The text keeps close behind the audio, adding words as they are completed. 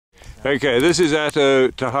Okay, this is Atto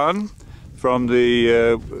Tahan from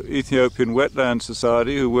the Ethiopian Wetland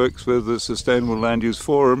Society, who works with the Sustainable Land Use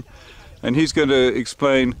Forum, and he's going to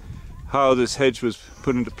explain how this hedge was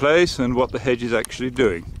put into place and what the hedge is actually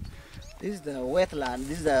doing. This is the wetland.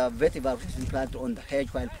 This is the vetiver which has been planted on the hedge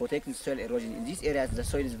while protecting soil erosion. In these areas, the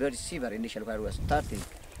soil is very severe initially while we are starting.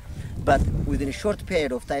 But within a short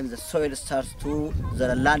period of time, the soil starts to,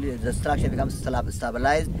 the structure becomes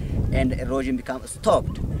stabilized and erosion becomes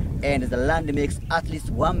stopped. And the land makes at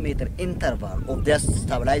least 1 meter interval of just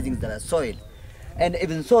stabilizing the soil. And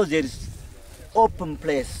even so, there is open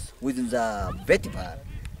place within the vetiver.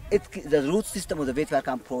 The root system of the vetiver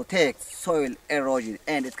can protect soil erosion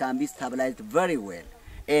and it can be stabilized very well.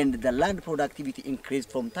 And the land productivity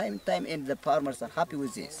increased from time to time and the farmers are happy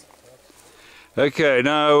with this. Okay,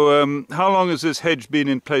 now how long has this hedge been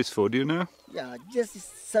in place for, do you know? Yeah,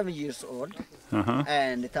 just 7 years old.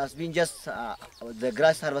 And it has been just the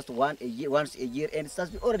grass harvest once a year, and it has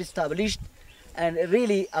been already established. And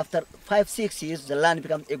really, after 5-6 years, the land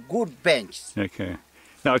becomes a good bench. Okay.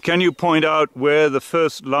 Now, can you point out where the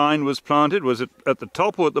first line was planted? Was it at the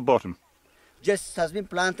top or at the bottom? Just has been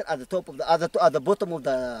planted at the top of at the bottom of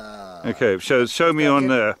the. Okay, show me on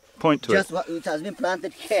there. Point to it. It has been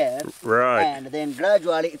planted here. Right. And then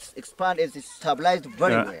gradually it's expanded, it's stabilized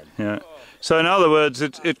very well. Yeah. So in other words,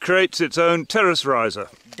 it creates its own terrace riser.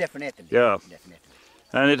 Definitely. Yeah. Definitely.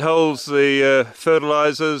 And it holds the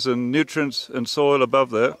fertilizers and nutrients and soil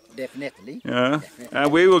above there. Definitely. Yeah. Definitely.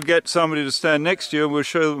 And we will get somebody to stand next to you and we'll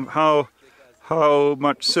show them how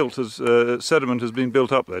much sediment has been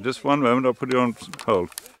built up there. Just one moment, I'll put it on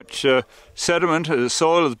hold. Sediment,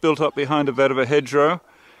 soil is built up behind a vetiver hedgerow,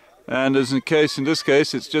 and as in this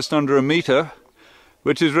case, it's just under 1 meter,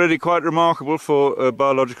 which is really quite remarkable for a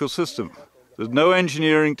biological system. There's no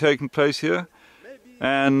engineering taking place here,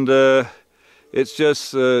 and it's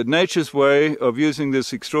just nature's way of using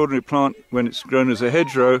this extraordinary plant when it's grown as a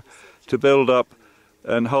hedgerow to build up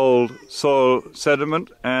and hold soil sediment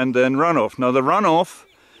and then runoff. Now the runoff,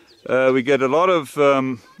 we get a lot of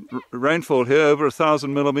rainfall here, over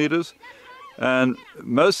 1,000 millimeters, and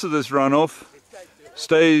most of this runoff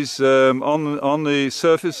stays on the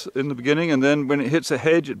surface in the beginning, and then when it hits a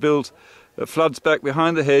hedge, it floods back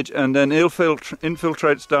behind the hedge and then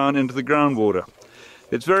infiltrates down into the groundwater.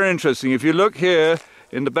 It's very interesting. If you look here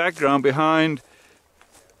in the background behind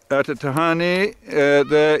Atto Tahani,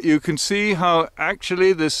 there you can see how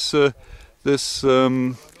actually this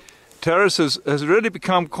terrace has really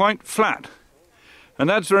become quite flat, and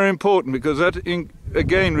that's very important because that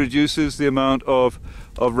again reduces the amount of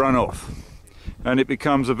runoff, and it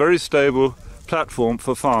becomes a very stable platform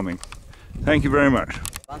for farming. Thank you very much.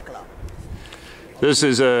 This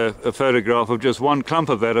is a photograph of just one clump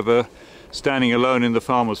of vetiver standing alone in the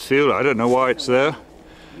farmer's field. I don't know why it's there,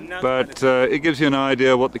 but it gives you an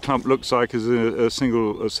idea what the clump looks like as a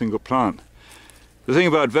single plant. The thing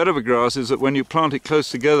about vetiver grass is that when you plant it close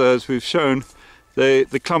together, as we've shown,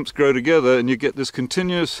 the clumps grow together and you get this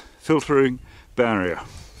continuous filtering barrier.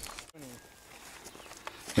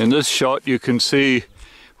 In this shot you can see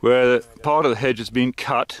where part of the hedge has been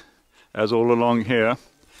cut, as all along here,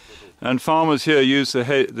 and farmers here use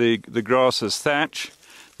the grass as thatch.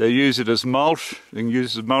 They use it as mulch. They can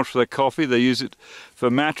use it as mulch for their coffee. They use it for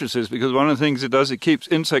mattresses, because one of the things it does, it keeps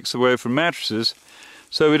insects away from mattresses,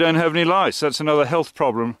 so we don't have any lice. That's another health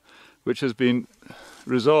problem which has been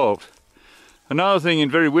resolved. Another thing, in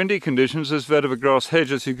very windy conditions, this vetiver grass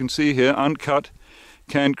hedge, as you can see here, uncut,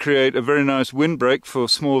 can create a very nice windbreak for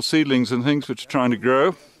small seedlings and things which are trying to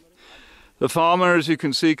grow. The farmer, as you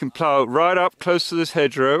can see, can plough right up close to this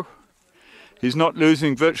hedgerow. He's not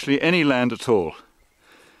losing virtually any land at all.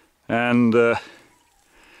 And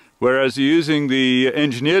whereas you're using the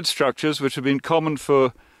engineered structures, which have been common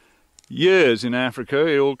for years in Africa,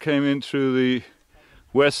 it all came in through the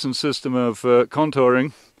Western system of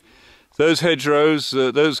contouring. Those hedgerows,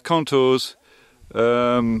 those contours,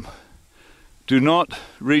 do not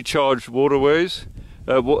recharge waterways,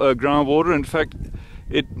 groundwater. In fact,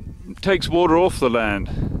 it takes water off the land,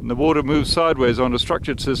 and the water moves sideways on a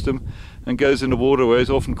structured system and goes into waterways,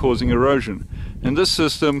 often causing erosion. In this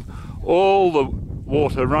system, all the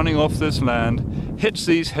water running off this land hits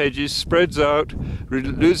these hedges, spreads out,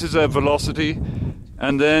 loses their velocity,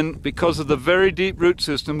 and then, because of the very deep root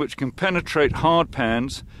system which can penetrate hard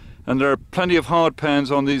pans, and there are plenty of hard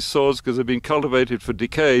pans on these soils because they've been cultivated for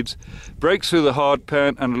decades, breaks through the hard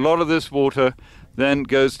pan, and a lot of this water then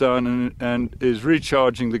goes down and is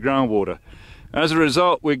recharging the groundwater. As a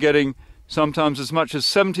result, we're getting sometimes as much as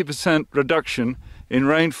 70% reduction in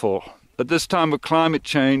rainfall. At this time of climate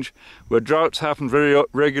change, where droughts happen very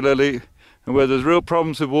regularly, and where there's real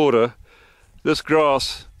problems with water, this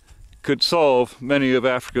grass could solve many of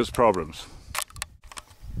Africa's problems.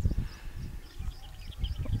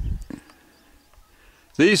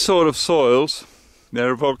 These sort of soils,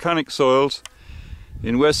 they're volcanic soils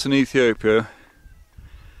in western Ethiopia,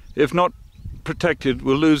 if not protected,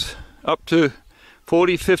 will lose up to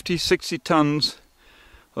 40, 50, 60 tons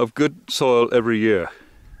of good soil every year.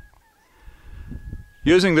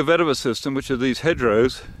 Using the Vetiver system, which are these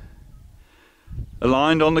hedgerows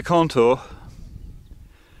aligned on the contour,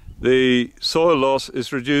 the soil loss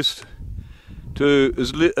is reduced to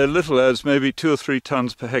as little as maybe 2 or 3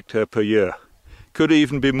 tons per hectare per year. Could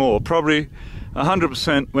even be more, probably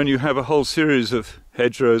 100% when you have a whole series of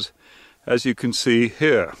hedgerows, as you can see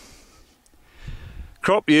here.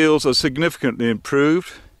 Crop yields are significantly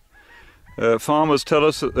improved. Farmers tell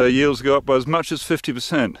us that their yields go up by as much as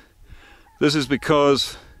 50%. This is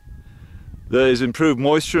because there is improved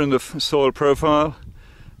moisture in the soil profile,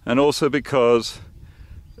 and also because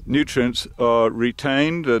nutrients are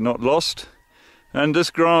retained, not lost. And this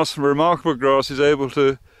grass, remarkable grass, is able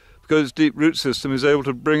to, because its deep root system, is able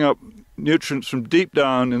to bring up nutrients from deep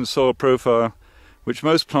down in the soil profile, which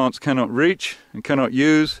most plants cannot reach and cannot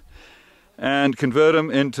use, and convert them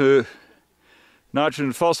into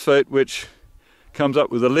nitrogen phosphate, which comes up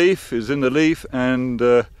with the leaf, is in the leaf, and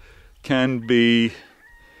can be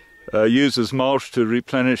used as mulch to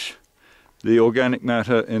replenish the organic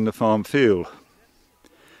matter in the farm field.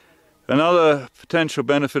 Another potential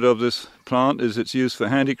benefit of this plant is its use for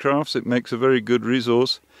handicrafts. It makes a very good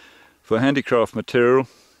resource for handicraft material,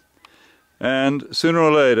 and sooner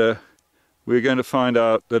or later we're going to find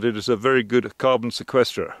out that it is a very good carbon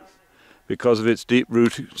sequesterer because of its deep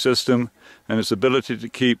root system and its ability to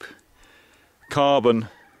keep carbon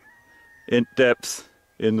in depth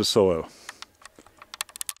in the soil.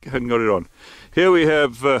 Go ahead and got it on. Here we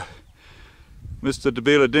have Mr.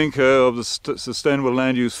 Dabila Dinka of the Sustainable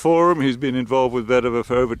Land Use Forum. He's been involved with Vetiver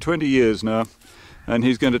for over 20 years now, and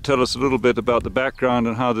he's going to tell us a little bit about the background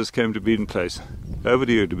and how this came to be in place. Over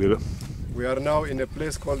to you, Dabila. We are now in a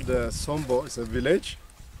place called Sombo. It's a village.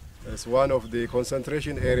 It's one of the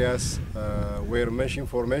concentration areas where Mention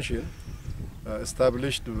Formation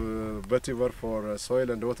established Vetiver for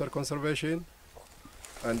soil and water conservation.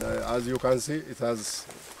 And as you can see, it has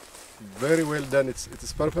very well done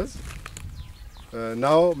its purpose.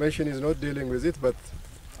 Now Mention is not dealing with it, but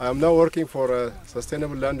I am now working for a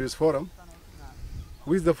Sustainable Land Use Forum.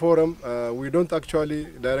 With the forum, we don't actually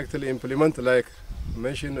directly implement like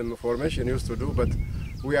Mention Formation used to do, but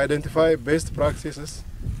we identify best practices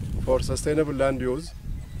for sustainable land use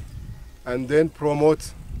and then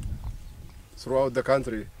promote throughout the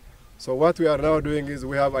country. So what we are now doing is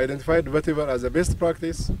we have identified Vetiver as a best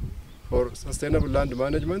practice for sustainable land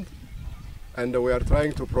management, and we are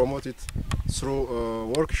trying to promote it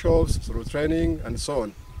through workshops, through training, and so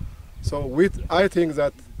on. So I think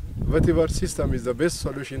that Vetiver system is the best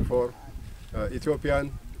solution for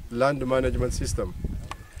Ethiopian land management system.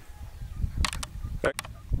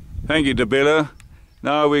 Thank you, Dabila.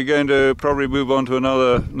 Now we're going to probably move on to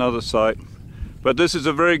another site. But this is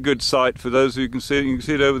a very good site for those who can see it. You can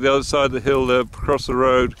see it over the other side of the hill there, across the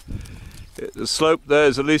road. The slope there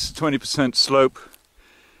is at least 20% slope.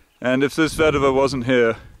 And if this Vetiver wasn't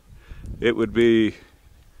here, it would be,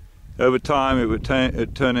 over time, it would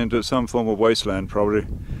turn into some form of wasteland probably,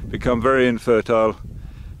 become very infertile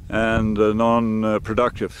and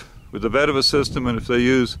non-productive. With the Vetiver system, and if they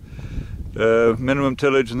use minimum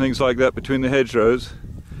tillage and things like that between the hedgerows,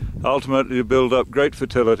 ultimately to build up great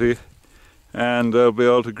fertility, and they'll be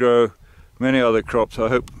able to grow many other crops. I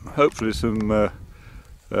hope, hopefully some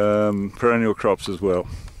perennial crops as well.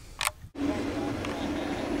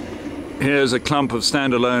 Here's a clump of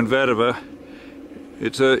standalone Vetiver.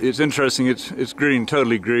 It's interesting. It's green,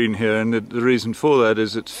 totally green here, and the reason for that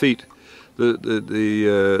is its feet.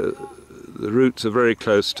 The roots are very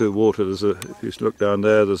close to water. If you look down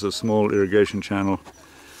there, there's a small irrigation channel.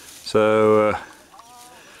 So,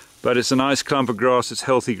 but it's a nice clump of grass. It's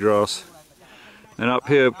healthy grass. And up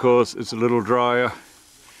here, of course, it's a little drier,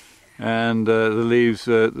 and the leaves,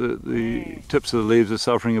 the tips of the leaves are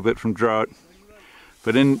suffering a bit from drought.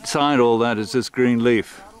 But inside all that is this green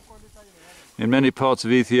leaf. In many parts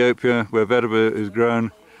of Ethiopia where Vetiver is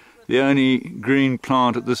grown, the only green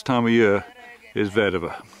plant at this time of year is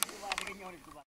Vetiver.